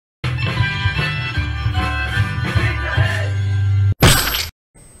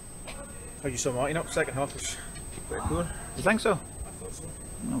you saw Martin up second half was pretty poor. You think so? I thought so.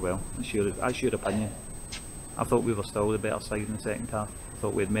 Oh well, that's your opinion. I thought we were still the better side in the second half. I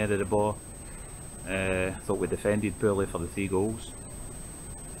thought we'd made the ball. I thought we defended poorly for the 3 goals.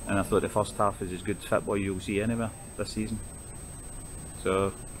 And I thought the first half was as good football you'll see anywhere this season.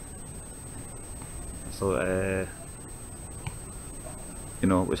 So I thought, you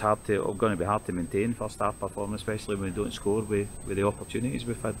know, it was going to be hard to maintain first half performance, especially when we don't score with the opportunities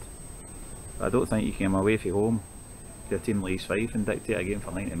we've had. I don't think you can come away from home to a team like East Fife and dictate a game for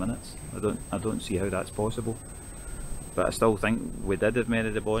 90 minutes. I don't see how that's possible. But I still think we did have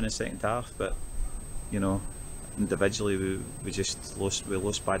made the ball in the second half. But you know, individually we just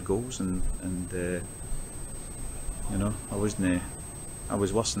lost bad goals, and you know, I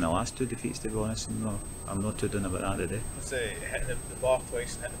was worse than the last 2 defeats, to be honest. And I'm not too down about that today. I'd say hitting the bar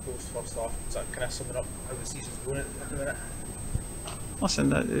twice and hitting the post first half, is that kind of summing up how the season's going at the minute?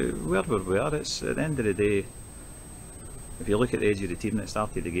 Listen, where we are, it's at the end of the day, if you look at the age of the team that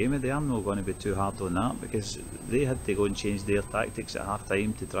started the game, they are not going to be too hard on that, because they had to go and change their tactics at half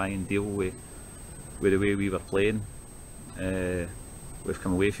time to try and deal with the way we were playing. We've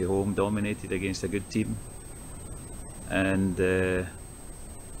come away from home dominated against a good team, and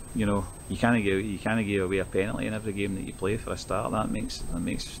you know, you can't give away a penalty in every game that you play for a start. That makes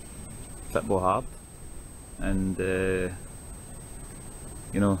football hard. And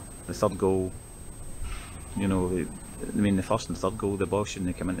you know, the third goal, you know, I mean, the first and third goal, the ball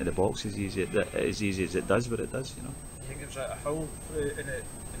shouldn't come into the box as easy as it does, but it does, you know. You think there's a foul in the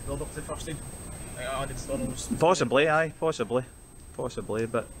build up to the first team? Possibly, aye, possibly,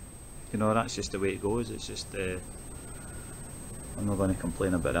 but you know, that's just the way it goes. It's just I'm not going to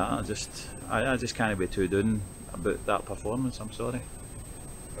complain about that. I just can't be too down about that performance. I'm sorry.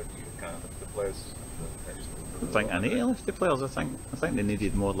 But you can't lift the players. I think I need to lift the players. I think they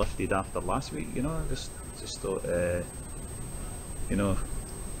needed more lifted after last week. You know, I just thought, you know,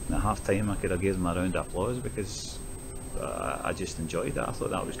 at half time I could have given them a round of applause, because I just enjoyed that. I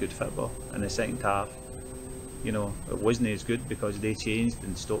thought that was good football. In the second half, you know, it wasn't as good because they changed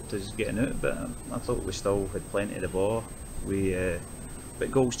and stopped us getting out, but I thought we still had plenty of the ball.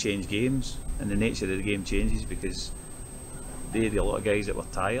 But goals change games, and the nature of the game changes, because they had a lot of guys that were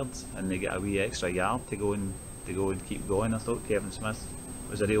tired and they get a wee extra yard to go and keep going. I thought Kevin Smith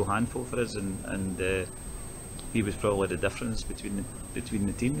was a real handful for us, and he was probably the difference between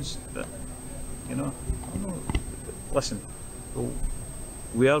the teams. But you know, listen,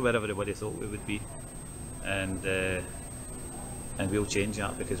 we are where everybody thought we would be, and we'll change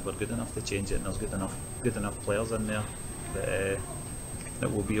that, because we're good enough to change it, and there's good enough players in there that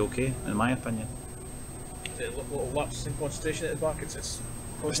will be okay, in my opinion. Is it little lapses in concentration at the back? It's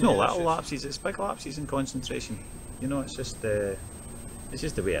not little lapses, it's big lapses in concentration. You know, it's just the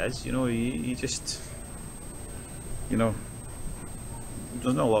way it is. You know, you just, you know,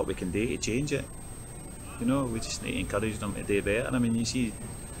 there's not a lot we can do to change it. You know, we just need to encourage them to do better. I mean, you see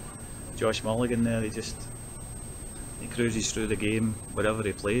Josh Mulligan there, he cruises through the game wherever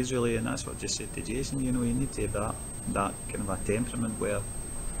he plays, really, and that's what I just said to Jason. You know, you need to have that kind of a temperament where,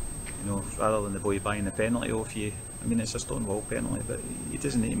 you know, rather than the boy buying the penalty off you, I mean, it's a stone wall penalty, but he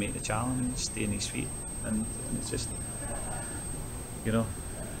doesn't need to make the challenge, stay on his feet, and it's just, you know,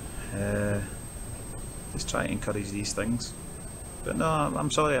 just try to encourage these things. But no, I'm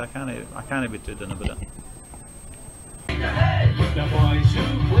sorry, I can't be too down about it.